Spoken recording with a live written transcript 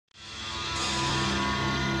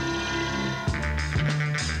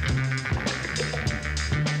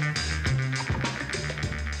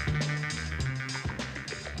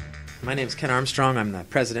My name is Ken Armstrong. I'm the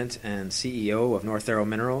President and CEO of North Arrow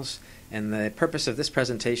Minerals, and the purpose of this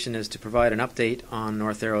presentation is to provide an update on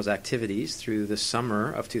North Arrow's activities through the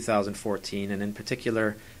summer of 2014, and in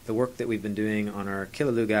particular the work that we've been doing on our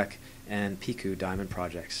Qilalugaq and Pikoo diamond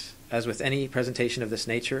projects. As with any presentation of this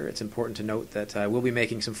nature, it's important to note that we'll be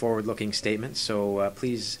making some forward-looking statements, so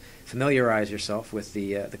please familiarize yourself with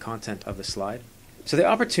the content of the slide. So the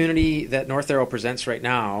opportunity that North Arrow presents right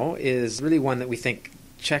now is really one that we think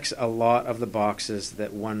checks a lot of the boxes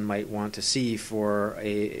that one might want to see for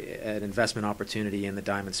an investment opportunity in the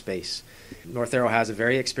diamond space. North Arrow has a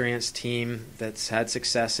very experienced team that's had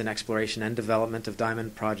success in exploration and development of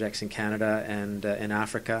diamond projects in Canada and in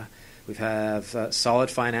Africa. We have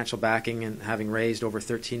solid financial backing and having raised over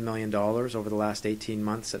 $13 million over the last 18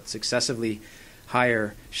 months at successively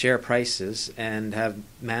higher share prices, and have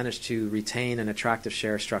managed to retain an attractive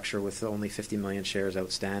share structure with only 50 million shares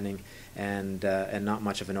outstanding and not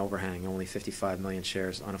much of an overhang, only 55 million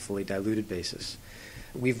shares on a fully diluted basis.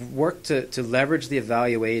 We've worked to leverage the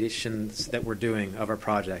evaluations that we're doing of our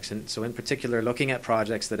projects, and so in particular looking at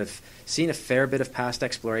projects that have seen a fair bit of past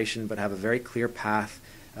exploration but have a very clear path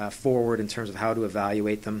forward in terms of how to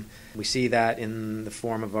evaluate them. We see that in the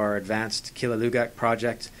form of our advanced Qilalugaq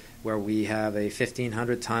project, where we have a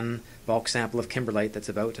 1,500-ton bulk sample of kimberlite that's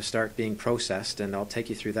about to start being processed, and I'll take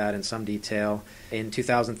you through that in some detail. In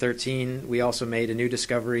 2013, we also made a new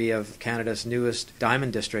discovery of Canada's newest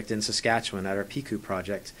diamond district in Saskatchewan at our Pikoo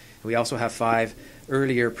Project. We also have 5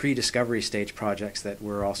 earlier pre-discovery stage projects that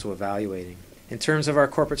we're also evaluating. In terms of our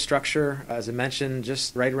corporate structure, as I mentioned,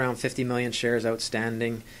 just right around 50 million shares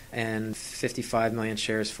outstanding and 55 million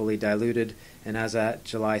shares fully diluted. And as at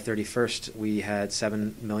July 31st, we had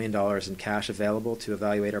 $7 million in cash available to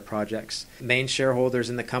evaluate our projects. Main shareholders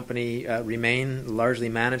in the company remain largely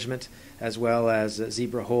management as well as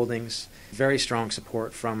Zebra Holdings. Very strong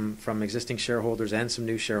support from existing shareholders and some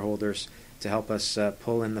new shareholders to help us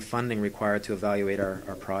pull in the funding required to evaluate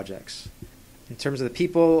our projects. In terms of the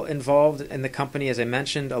people involved in the company, as I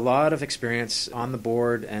mentioned, a lot of experience on the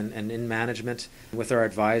board and in management with our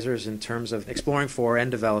advisors in terms of exploring for and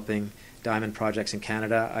developing diamond projects in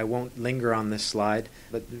Canada. I won't linger on this slide,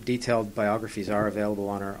 but detailed biographies are available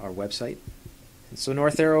on our website. And so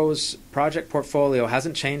North Arrow's project portfolio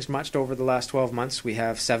hasn't changed much over the last 12 months. We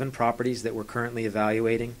have 7 properties that we're currently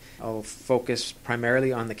evaluating. I'll focus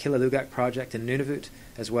primarily on the Qilalugaq project in Nunavut,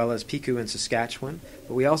 as well as Pikoo in Saskatchewan.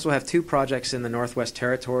 But we also have 2 projects in the Northwest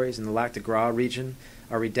Territories in the Lac de Gras region.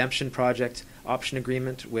 Our Redemption project option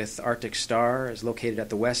agreement with Arctic Star is located at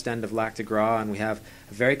the west end of Lac de Gras, and we have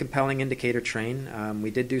a very compelling indicator train.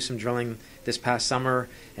 We did do some drilling this past summer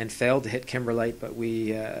and failed to hit kimberlite, but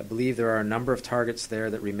we believe there are a number of targets there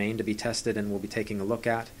that remain to be tested and we'll be taking a look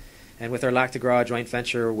at. And with our Lac de Gras joint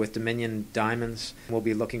venture with Dominion Diamonds, we'll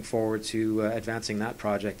be looking forward to advancing that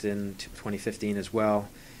project in 2015 as well.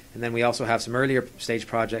 And then we also have some earlier stage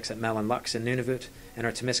projects at Mel and Lux in Nunavut and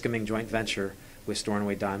our Temiskaming joint venture with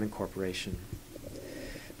Stornoway Diamond Corporation.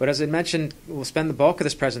 But as I mentioned, we'll spend the bulk of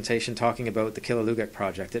this presentation talking about the Qilalugaq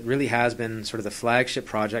project. It really has been sort of the flagship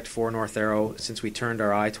project for North Arrow since we turned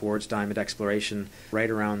our eye towards diamond exploration right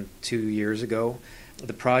around 2 years ago.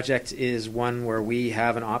 The project is one where we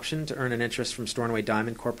have an option to earn an interest from Stornoway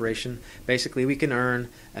Diamond Corporation. Basically, we can earn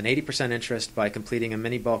an 80% interest by completing a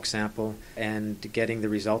mini bulk sample and getting the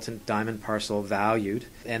resultant diamond parcel valued.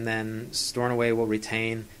 And then Stornoway will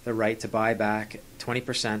retain the right to buy back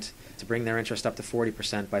 20% to bring their interest up to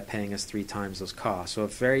 40% by paying us 3 times those costs. So a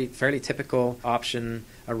fairly typical option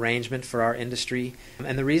arrangement for our industry.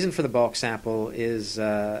 And the reason for the bulk sample is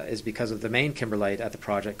because of the main kimberlite at the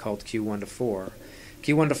project called Q1-4.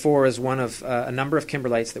 Q1-4 is one of a number of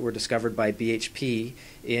kimberlites that were discovered by BHP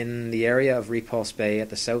in the area of Repulse Bay at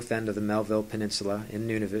the south end of the Melville Peninsula in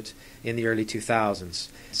Nunavut in the early 2000s.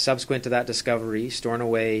 Subsequent to that discovery,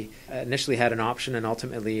 Stornoway initially had an option and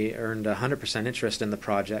ultimately earned 100% interest in the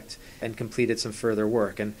project and completed some further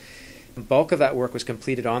work. And the bulk of that work was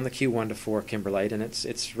completed on the Q1-4 kimberlite, and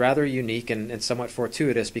it's rather unique and somewhat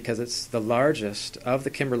fortuitous because it's the largest of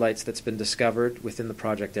the kimberlites that's been discovered within the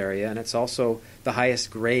project area, and it's also the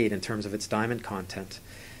highest grade in terms of its diamond content.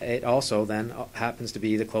 It also then happens to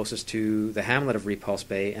be the closest to the hamlet of Repulse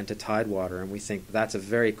Bay and to tidewater, and we think that's a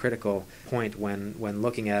very critical point when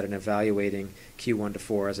looking at and evaluating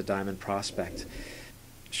Q1-4 as a diamond prospect.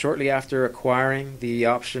 Shortly after acquiring the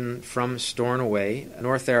option from Stornoway,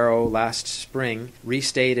 North Arrow last spring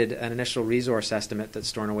restated an initial resource estimate that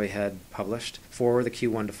Stornoway had published for the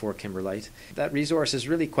Q1-4 kimberlite. That resource is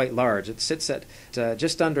really quite large. It sits at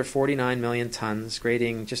just under 49 million tons,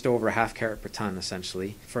 grading just over a half carat per ton,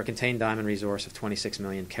 essentially, for a contained diamond resource of 26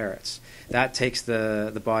 million carats. That takes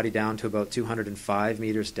the body down to about 205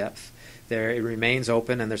 meters depth. There, it remains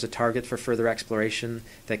open, and there's a target for further exploration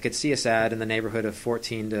that could see us add in the neighborhood of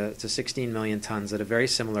 14 to 16 million tons at a very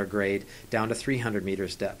similar grade down to 300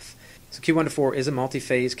 meters depth. So Q1-4 is a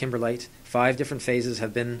multi-phase kimberlite. 5 different phases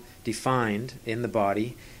have been defined in the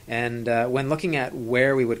body, and when looking at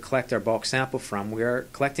where we would collect our bulk sample from, we are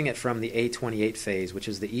collecting it from the A28 phase, which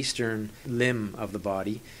is the eastern limb of the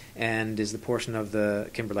body and is the portion of the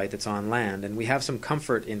kimberlite that's on land. And we have some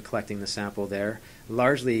comfort in collecting the sample there,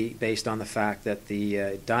 largely based on the fact that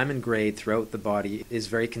the diamond grade throughout the body is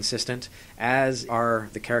very consistent, as are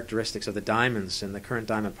the characteristics of the diamonds in the current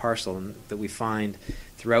diamond parcel that we find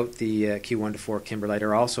throughout the Q1-4 kimberlite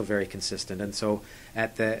are also very consistent. And so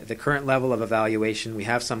at the current level of evaluation, we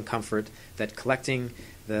have some comfort that collecting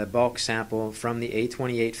the bulk sample from the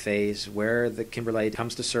A28 phase, where the kimberlite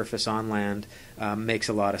comes to surface on land, makes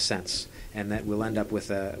a lot of sense, and that we'll end up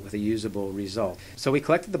with a usable result. So we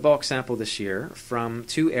collected the bulk sample this year from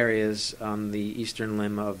 2 areas on the eastern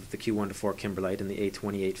limb of the Q1-4 kimberlite in the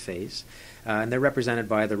A28 phase, and they're represented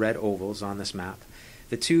by the red ovals on this map.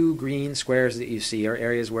 The 2 green squares that you see are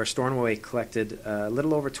areas where Stornoway collected a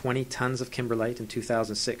little over 20 tons of kimberlite in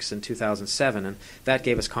 2006 and 2007, and that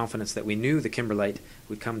gave us confidence that we knew the kimberlite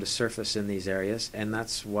would come to surface in these areas, and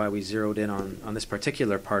that's why we zeroed in on this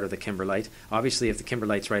particular part of the kimberlite. Obviously, if the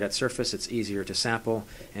kimberlite's right at surface, it's easier to sample,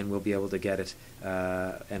 and we'll be able to get it,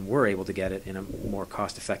 and we're able to get it in a more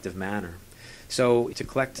cost-effective manner. So to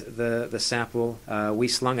collect the sample, we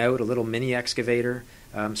slung out a little mini excavator,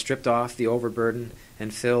 stripped off the overburden,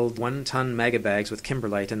 and filled 1-ton mega bags with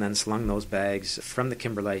kimberlite, and then slung those bags from the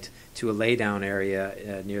kimberlite to a laydown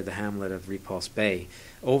area near the hamlet of Repulse Bay.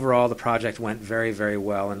 Overall, the project went very, very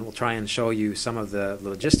well, and we'll try and show you some of the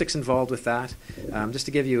logistics involved with that, just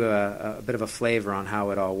to give you a bit of a flavor on how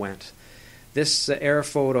it all went. This air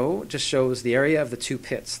photo just shows the area of the 2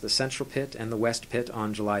 pits, the central pit and the west pit,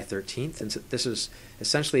 on July 13th. And so this is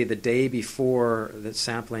essentially the day before the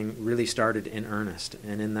sampling really started in earnest.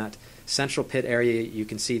 And in that central pit area, you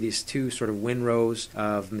can see these 2 sort of windrows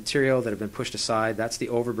of material that have been pushed aside. That's the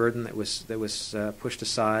overburden that was pushed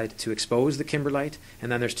aside to expose the kimberlite.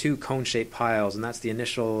 And then there's 2 cone-shaped piles, and that's the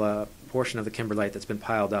initial portion of the kimberlite that's been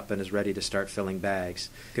piled up and is ready to start filling bags.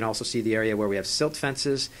 You can also see the area where we have silt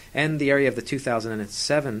fences, and the area of the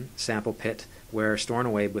 2007 sample pit where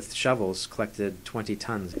Stornoway with shovels collected 20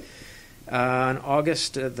 tons. On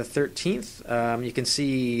August the 13th, you can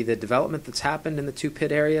see the development that's happened in the 2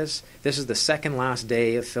 pit areas. This is the second last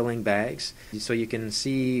day of filling bags. So you can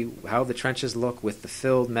see how the trenches look with the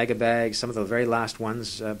filled mega bags, some of the very last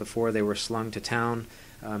ones before they were slung to town.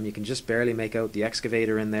 You can just barely make out the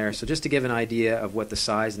excavator in there. So just to give an idea of what the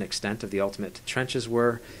size and extent of the ultimate trenches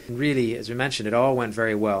were. And really, as we mentioned, it all went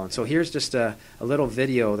very well. And so here's just a little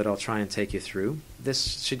video that I'll try and take you through.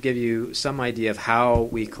 This should give you some idea of how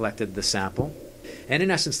we collected the sample. And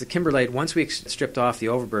in essence, the kimberlite, once we stripped off the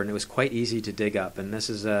overburden, it was quite easy to dig up. And this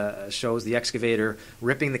is shows the excavator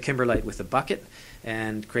ripping the kimberlite with a bucket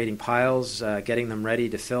and creating piles, getting them ready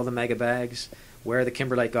to fill the mega bags. Where the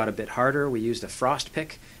kimberlite got a bit harder, we used a frost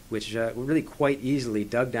pick, which really quite easily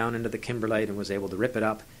dug down into the kimberlite and was able to rip it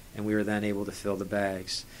up, and we were then able to fill the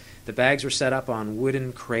bags. The bags were set up on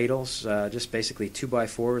wooden cradles, just basically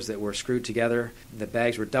 2x4s that were screwed together. The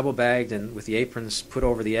bags were double bagged and with the aprons put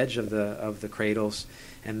over the edge of the cradles,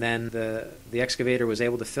 and then the excavator was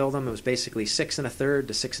able to fill them. It was basically 6 1/3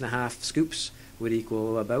 to 6 1/2 scoops would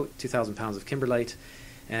equal about 2,000 pounds of kimberlite.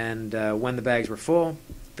 And when the bags were full,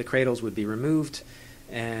 the cradles would be removed,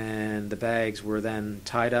 and the bags were then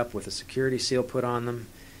tied up with a security seal put on them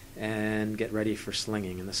and get ready for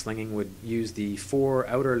slinging. And the slinging would use the 4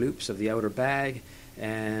 outer loops of the outer bag,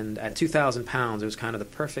 and at 2,000 pounds, it was kind of the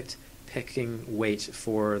perfect picking weight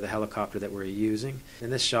for the helicopter that we're using. In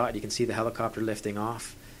this shot, you can see the helicopter lifting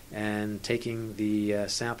off and taking the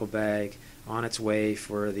sample bag on its way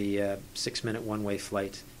for the 6-minute one-way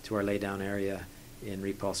flight to our laydown area in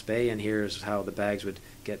Repulse Bay. And here's how the bags would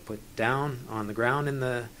get put down on the ground in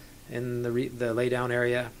the laydown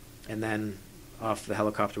area, and then off the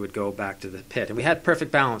helicopter would go back to the pit. And we had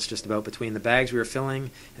perfect balance just about between the bags we were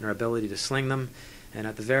filling and our ability to sling them. And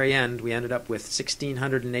at the very end, we ended up with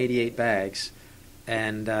 1,688 bags.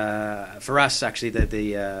 And for us, actually,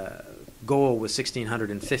 the goal was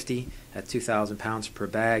 1,650 at 2,000 pounds per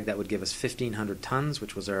bag. That would give us 1,500 tons,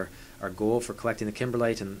 which was our goal for collecting the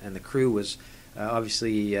kimberlite, and the crew was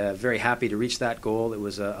obviously very happy to reach that goal. It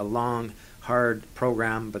was a long, hard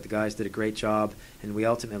program, but the guys did a great job, and we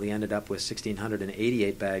ultimately ended up with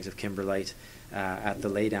 1,688 bags of kimberlite at the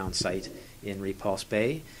laydown site in Repulse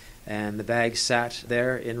Bay. And the bags sat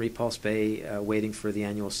there in Repulse Bay waiting for the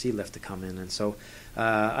annual sea lift to come in. And so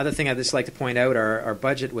other thing I'd just like to point out, our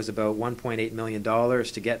budget was about $1.8 million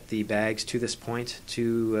to get the bags to this point,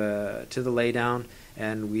 to the laydown,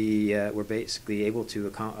 and we were basically able to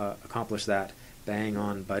accomplish that bang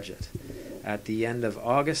on budget. At the end of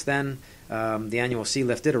August then, the annual sea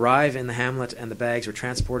lift did arrive in the hamlet, and the bags were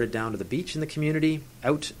transported down to the beach in the community,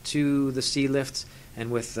 out to the sea lift, and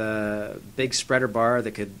with a big spreader bar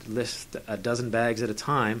that could lift a dozen bags at a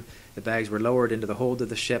time, the bags were lowered into the hold of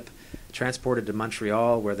the ship, transported to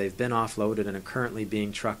Montreal, where they've been offloaded and are currently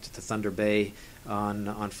being trucked to Thunder Bay on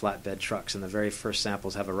flatbed trucks. And the very first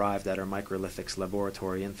samples have arrived at our microlithics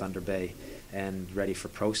laboratory in Thunder Bay and ready for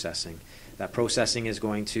processing. That processing is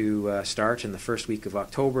going to start in the first week of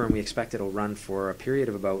October, and we expect it'll run for a period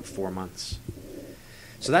of about 4 months.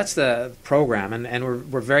 So that's the program, and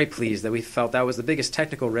we're very pleased that we felt that was the biggest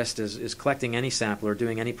technical risk is collecting any sample or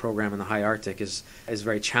doing any program in the high Arctic is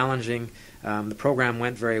very challenging. The program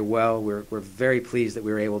went very well. We're very pleased that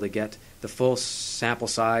we were able to get the full sample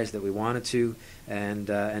size that we wanted to, and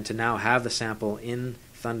to now have the sample in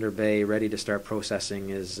Thunder Bay ready to start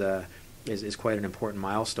processing is quite an important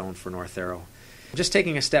milestone for North Arrow. Just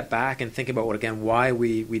taking a step back and thinking about why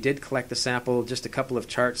we did collect the sample. Just a couple of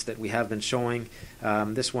charts that we have been showing.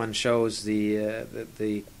 This one shows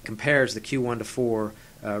the compares the Q1 to 4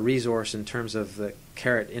 resource in terms of the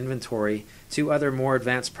carat inventory to other more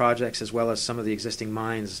advanced projects, as well as some of the existing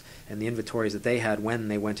mines and the inventories that they had when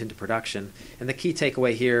they went into production. And the key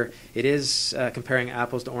takeaway here, it is comparing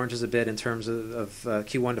apples to oranges a bit in terms of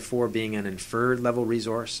Q1 to 4 being an inferred level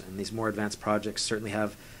resource, and these more advanced projects certainly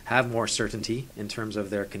have more certainty in terms of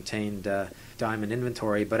their contained diamond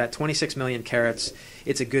inventory. But at 26 million carats,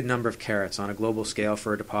 it's a good number of carats on a global scale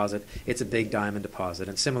for a deposit. It's a big diamond deposit.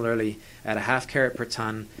 And similarly, at a half carat per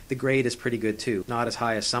ton, the grade is pretty good too. Not as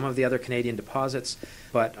high as some of the other Canadian deposits,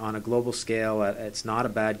 but on a global scale, it's not a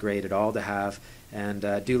bad grade at all to have. And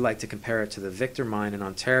I do like to compare it to the Victor mine in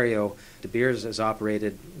Ontario. De Beers has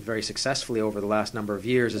operated very successfully over the last number of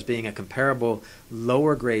years as being a comparable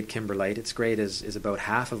lower grade kimberlite. Its grade is about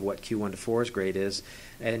half of what Q1 to 4's grade is,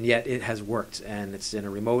 and yet it has worked. And it's in a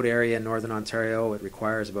remote area in northern Ontario. It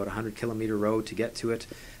requires about a 100-kilometer road to get to it,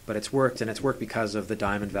 but it's worked, and it's worked because of the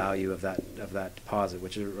diamond value of that deposit,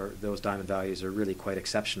 those diamond values are really quite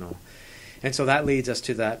exceptional. And so that leads us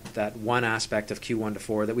to that one aspect of Q1 to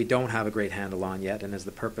 4 that we don't have a great handle on yet, and is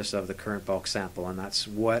the purpose of the current bulk sample, and that's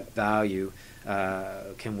what value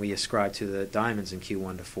can we ascribe to the diamonds in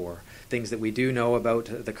Q1 to 4. Things that we do know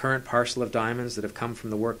about the current parcel of diamonds that have come from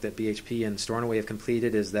the work that BHP and Stornoway have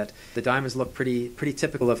completed is that the diamonds look pretty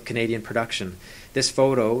typical of Canadian production. This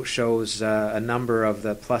photo shows a number of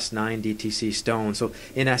the plus 9 DTC stones. So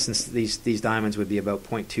in essence, these diamonds would be about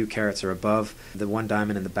 0.2 carats or above. The one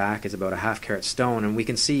diamond in the back is about a half carat stone, and we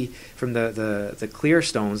can see from the clear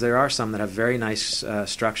stones there are some that have very nice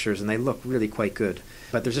structures, and they look really quite good.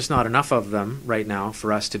 But there's just not enough of them right now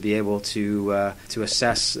for us to be able to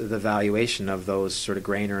assess the valuation of those sort of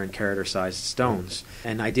grainer and carater sized stones.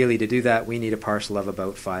 And ideally, to do that, we need a parcel of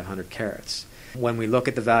about 500 carats. When we look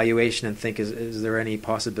at the valuation and think, is there any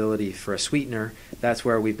possibility for a sweetener, that's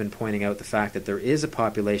where we've been pointing out the fact that there is a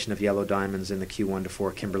population of yellow diamonds in the Q1 to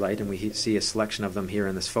 4 kimberlite, and we see a selection of them here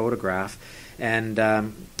in this photograph. And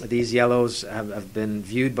these yellows have been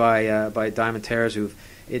viewed by diamantaires who've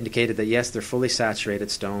indicated that yes, they're fully saturated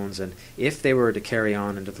stones, and if they were to carry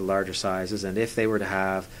on into the larger sizes, and if they were to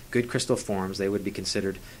have good crystal forms, they would be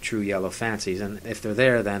considered true yellow fancies, and if they're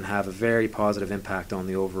there, then have a very positive impact on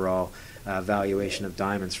the overall valuation of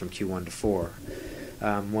diamonds from Q1 to 4.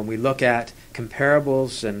 When we look at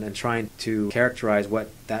comparables and trying to characterize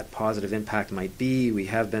what that positive impact might be, we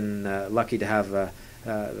have been lucky to have the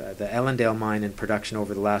Ellendale mine in production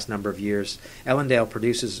over the last number of years. Ellendale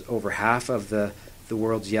produces over half of the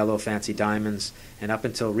world's yellow fancy diamonds, and up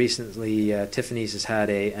until recently Tiffany's has had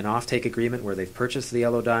an offtake agreement where they've purchased the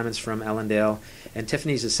yellow diamonds from Ellendale, and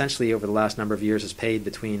Tiffany's essentially over the last number of years has paid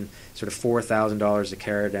between sort of $4,000 a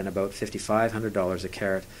carat and about $5,500 a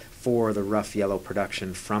carat for the rough yellow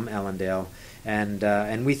production from Ellendale.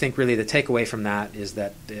 And we think really the takeaway from that is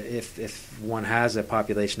that if one has a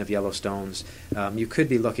population of yellow stones, you could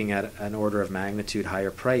be looking at an order of magnitude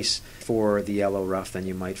higher price for the yellow rough than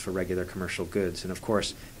you might for regular commercial goods. And of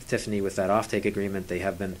course, Tiffany with that offtake agreement, they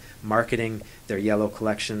have been marketing their yellow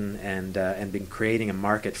collection and been creating a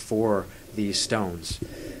market for these stones.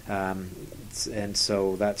 And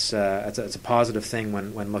so it's a positive thing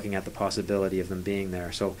when looking at the possibility of them being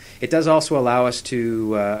there. So it does also allow us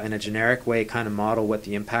to, in a generic way, kind of model what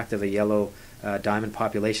the impact of a yellow diamond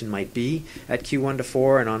population might be at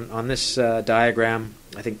Q1-4. And on this diagram,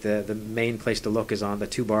 I think the main place to look is on the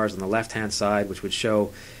two bars on the left-hand side, which would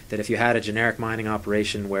show that if you had a generic mining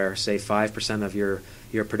operation where, say, 5% of your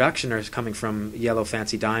production is coming from yellow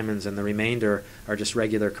fancy diamonds and the remainder are just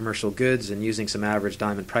regular commercial goods and using some average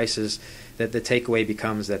diamond prices, that the takeaway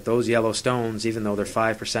becomes that those yellow stones, even though they're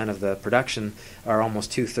 5% of the production, are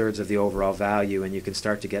almost 2/3 of the overall value, and you can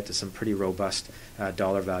start to get to some pretty robust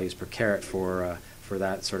dollar values per carat for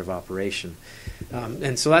that sort of operation.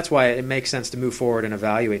 And so that's why it makes sense to move forward and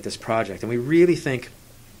evaluate this project. And we really think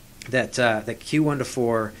that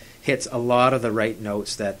Q1-4 hits a lot of the right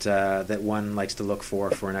notes that one likes to look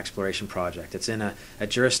for an exploration project. It's in a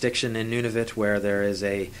jurisdiction in Nunavut where there is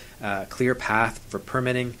a clear path for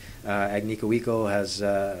permitting. Agnico Eagle has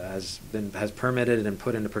permitted and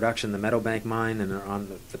put into production the Meadowbank mine, and are on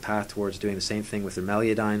the path towards doing the same thing with their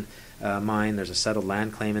Meliadine mine. There's a settled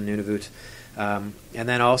land claim in Nunavut. And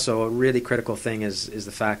then also a really critical thing is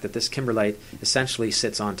the fact that this kimberlite essentially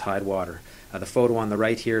sits on tidewater. The photo on the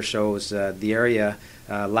right here shows the area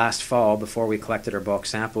last fall, before we collected our bulk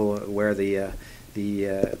sample, where the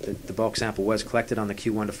bulk sample was collected on the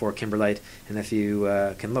Q1-4 kimberlite. And if you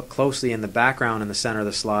can look closely in the background in the center of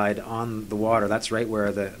the slide on the water, that's right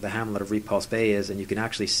where the hamlet of Repulse Bay is, and you can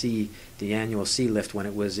actually see the annual sea lift when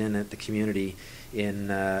it was in at the community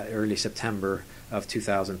in early September of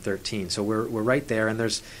 2013. So we're right there, and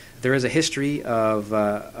there is a history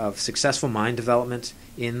of successful mine development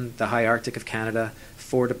in the high Arctic of Canada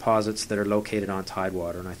for deposits that are located on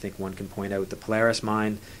tidewater. And I think one can point out the Polaris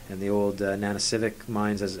mine and the old Nanisivik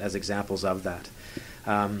mines as examples of that.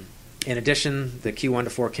 In addition, the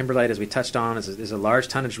Q1-4 kimberlite, as we touched on, is a large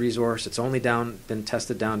tonnage resource. It's only been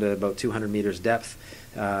tested down to about 200 meters depth.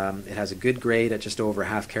 It has a good grade at just over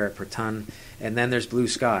 ½ carat per ton. And then there's blue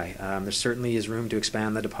sky. There certainly is room to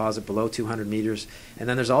expand the deposit below 200 meters. And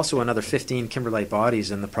then there's also another 15 kimberlite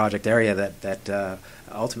bodies in the project area that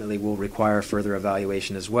ultimately will require further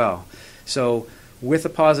evaluation as well. So with a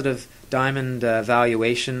positive diamond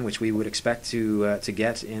valuation, which we would expect to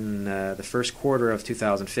get in the first quarter of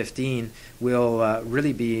 2015, we'll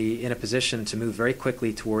really be in a position to move very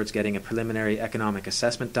quickly towards getting a preliminary economic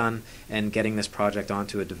assessment done and getting this project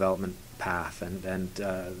onto a development path. And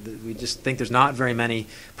we just think there's not very many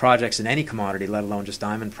projects in any commodity, let alone just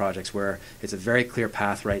diamond projects, where it's a very clear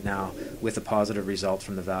path right now with a positive result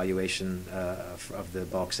from the valuation of the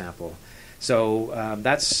bulk sample. So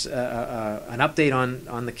that's an update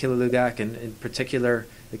on the Qilalugaq, and in particular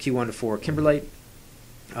the Q1-4 kimberlite.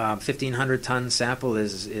 1,500 ton sample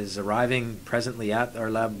is arriving presently at our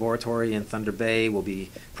laboratory in Thunder Bay. We'll be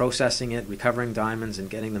processing it, recovering diamonds, and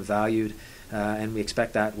getting them valued. And we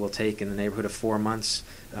expect that will take in the neighborhood of 4 months.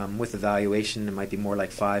 With evaluation, it might be more like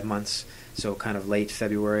 5 months. So kind of late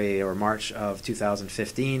February or March of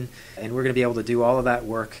 2015. And we're going to be able to do all of that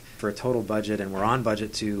work for a total budget, and we're on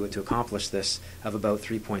budget to accomplish this, of about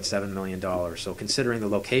 $3.7 million. So considering the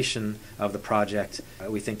location of the project,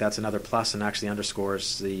 we think that's another plus, and actually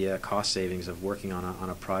underscores the cost savings of working on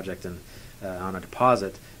a project and on a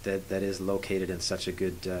deposit that is located in such a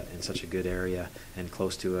good area and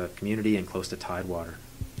close to a community and close to tidewater.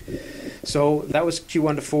 So that was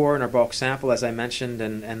Q1-4 in our bulk sample, as I mentioned,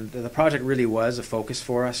 and the project really was a focus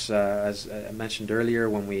for us, as I mentioned earlier,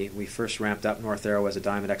 when we first ramped up North Arrow as a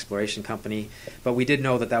diamond exploration company. But we did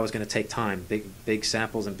know that was going to take time. Big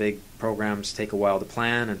samples and big programs take a while to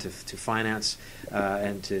plan and to finance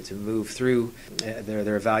and to move through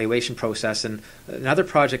their evaluation process. And another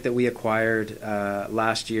project that we acquired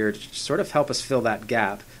last year to sort of help us fill that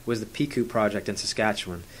gap was the Pikoo Project in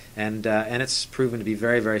Saskatchewan. And it's proven to be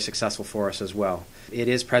very, very successful for us as well. It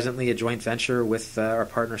is presently a joint venture with our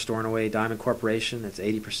partner Stornoway Diamond Corporation. It's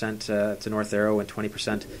 80% to North Arrow and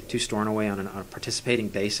 20% to Stornoway on a participating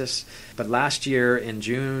basis. But last year, in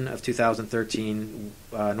June of 2013,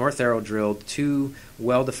 North Arrow drilled 2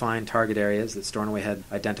 well-defined target areas that Stornoway had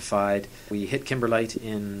identified. We hit kimberlite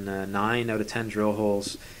in 9 out of 10 drill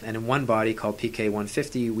holes, and in one body called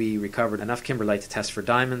PK150, we recovered enough kimberlite to test for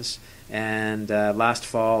diamonds. And last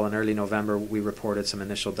fall and early November, we reported some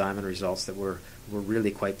initial diamond results that were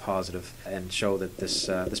really quite positive and show that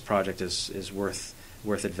this project is worth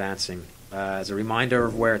worth advancing. As a reminder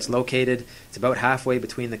of where it's located, it's about halfway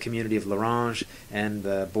between the community of L'Orange and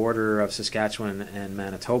the border of Saskatchewan and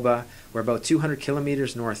Manitoba. We're about 200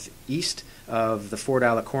 kilometers northeast of the Fort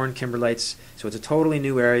Alicorn kimberlites, so it's a totally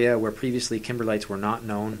new area where previously kimberlites were not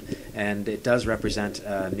known, and it does represent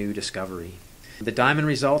a new discovery. The diamond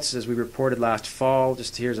results, as we reported last fall,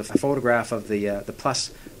 just here's a photograph of the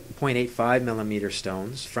plus 0.85 millimeter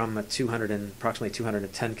stones from a approximately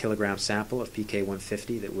 210 kilogram sample of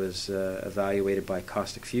PK150 that was evaluated by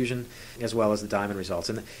caustic fusion, as well as the diamond results.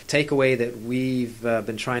 And the takeaway that we've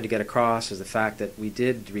been trying to get across is the fact that we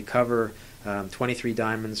did recover 23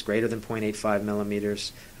 diamonds greater than 0.85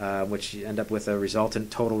 millimeters, which end up with a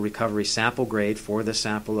resultant total recovery sample grade for the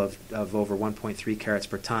sample of over 1.3 carats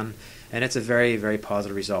per ton. And it's a very, very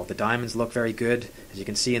positive result. The diamonds look very good, as you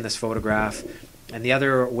can see in this photograph. And the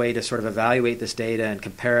other way to sort of evaluate this data and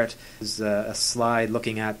compare it is a slide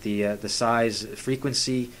looking at the size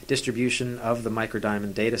frequency distribution of the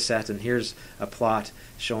microdiamond data set. And here's a plot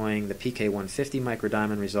showing the PK150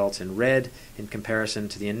 microdiamond results in red in comparison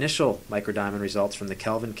to the initial microdiamond results from the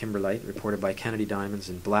Kelvin kimberlite reported by Kennedy Diamonds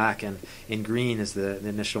in black, and in green is the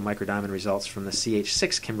initial microdiamond results from the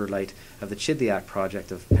CH6 kimberlite of the Qilalugaq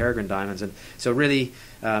project of Peregrine Diamonds. And so really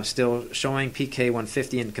still showing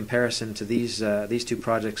PK150 in comparison to these two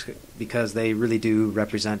projects, because they really do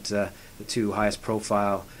represent the two highest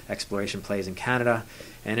profile exploration plays in Canada.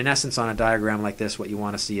 And in essence, on a diagram like this, what you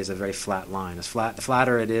want to see is a very flat line. The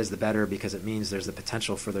flatter it is, the better, because it means there's the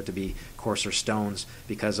potential for there to be coarser stones,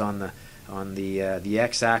 because on the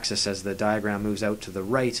x-axis, as the diagram moves out to the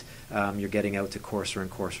right, you're getting out to coarser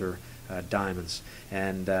and coarser diamonds.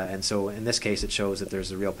 And so in this case, it shows that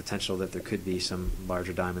there's a real potential that there could be some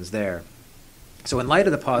larger diamonds there. So in light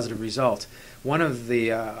of the positive result, one of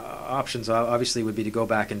the options obviously would be to go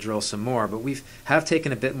back and drill some more, but we have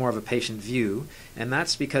taken a bit more of a patient view, and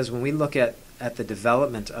that's because when we look at the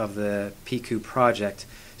development of the Pikoo Project,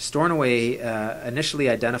 Stornoway initially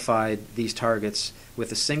identified these targets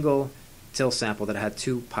with a single till sample that had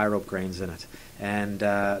 2 pyrope grains in it. And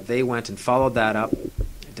they went and followed that up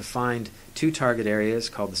to find 2 target areas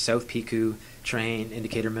called the South Pikoo Train,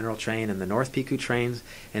 Indicator Mineral Train, and the North Pikoo Trains.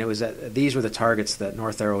 And it was these were the targets that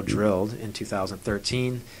North Arrow drilled in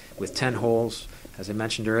 2013 with 10 holes. As I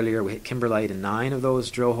mentioned earlier, we hit kimberlite in 9 of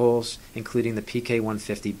those drill holes, including the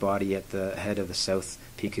PK150 body at the head of the South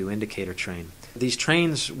Pikoo Indicator Train. These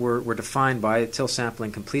trains were defined by till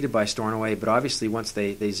sampling completed by Stornoway, but obviously once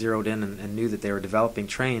they zeroed in and knew that they were developing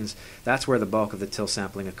trains, that's where the bulk of the till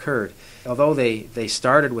sampling occurred. Although they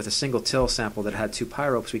started with a single till sample that had 2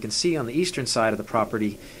 pyropes, we can see on the eastern side of the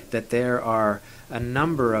property that there are a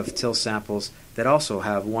number of till samples that also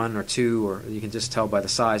have 1 or 2, or you can just tell by the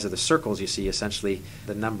size of the circles you see essentially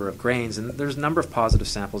the number of grains. And there's a number of positive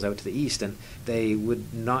samples out to the east, and they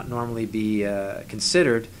would not normally be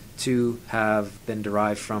considered to have been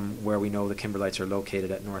derived from where we know the kimberlites are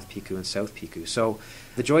located at North Pikoo and South Pikoo. So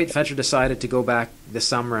the joint venture decided to go back this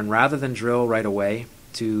summer, and rather than drill right away,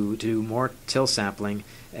 to do more till sampling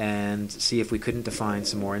and see if we couldn't define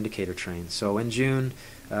some more indicator trains. So in June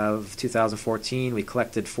of 2014, we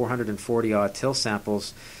collected 440-odd till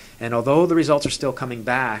samples, and although the results are still coming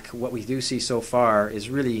back, what we do see so far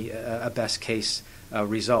is really a best case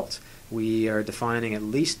result. We are defining at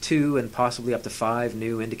least 2 and possibly up to 5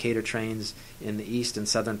 new indicator trains in the east and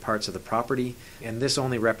southern parts of the property, and this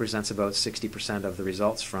only represents about 60% of the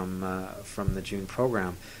results from the June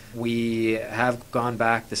program. We have gone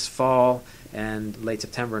back this fall, and late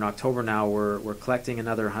September and October now we're collecting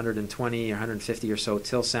another 120 or 150 or so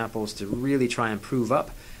till samples to really try and prove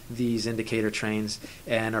up these indicator trains,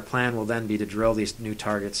 and our plan will then be to drill these new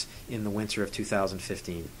targets in the winter of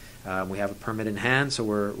 2015. We have a permit in hand, so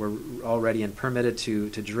we're already permitted to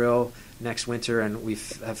drill next winter, and we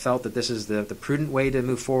have felt that this is the prudent way to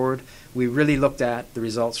move forward. We really looked at the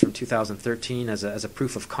results from 2013 as a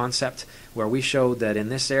proof of concept, where we showed that in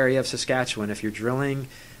this area of Saskatchewan, if you're drilling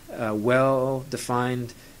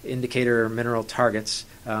well-defined indicator mineral targets,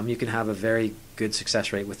 you can have a very good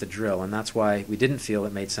success rate with the drill, and that's why we didn't feel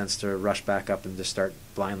it made sense to rush back up and just start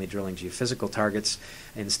blindly drilling geophysical targets.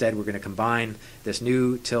 Instead, we're going to combine this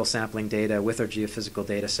new till sampling data with our geophysical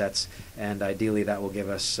data sets, and ideally that will give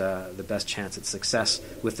us the best chance at success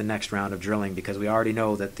with the next round of drilling, because we already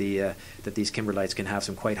know that that these kimberlites can have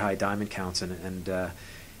some quite high diamond counts, and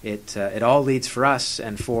it all leads for us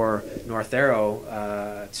and for North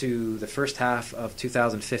Arrow to the first half of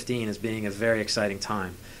 2015 as being a very exciting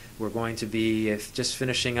time. We're going to be just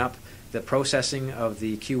finishing up the processing of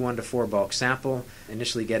the Q1 to 4 bulk sample,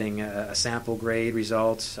 initially getting a sample grade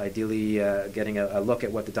results, ideally getting a look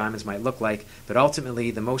at what the diamonds might look like, but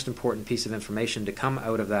ultimately the most important piece of information to come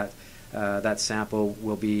out of that sample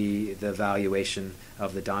will be the valuation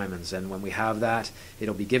of the diamonds. And when we have that,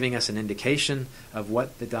 it'll be giving us an indication of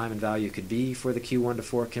what the diamond value could be for the Q1 to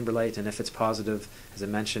 4 kimberlite, and if it's positive, as I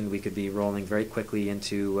mentioned, we could be rolling very quickly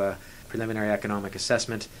into preliminary economic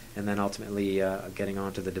assessment, and then ultimately getting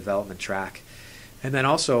onto the development track. And then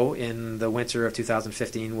also in the winter of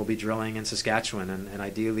 2015, we'll be drilling in Saskatchewan and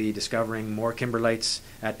ideally discovering more kimberlites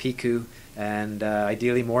at Pikoo and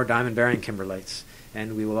ideally more diamond-bearing kimberlites.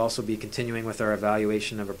 And we will also be continuing with our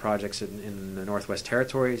evaluation of our projects in the Northwest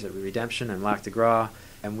Territories at Redemption and Lac de Gras.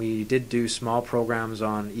 And we did do small programs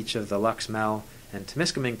on each of the Lux, Mel, and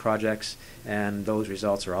Temiskaming projects, and those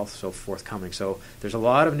results are also forthcoming. So there's a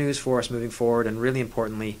lot of news for us moving forward, and really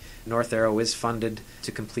importantly, North Arrow is funded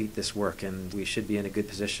to complete this work, and we should be in a good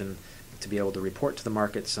position to be able to report to the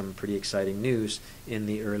market some pretty exciting news in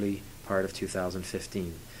the early part of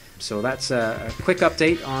 2015. So that's a quick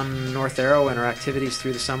update on North Arrow and our activities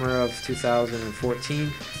through the summer of 2014.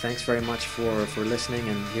 Thanks very much for listening,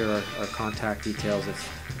 and here are our contact details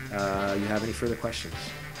if you have any further questions.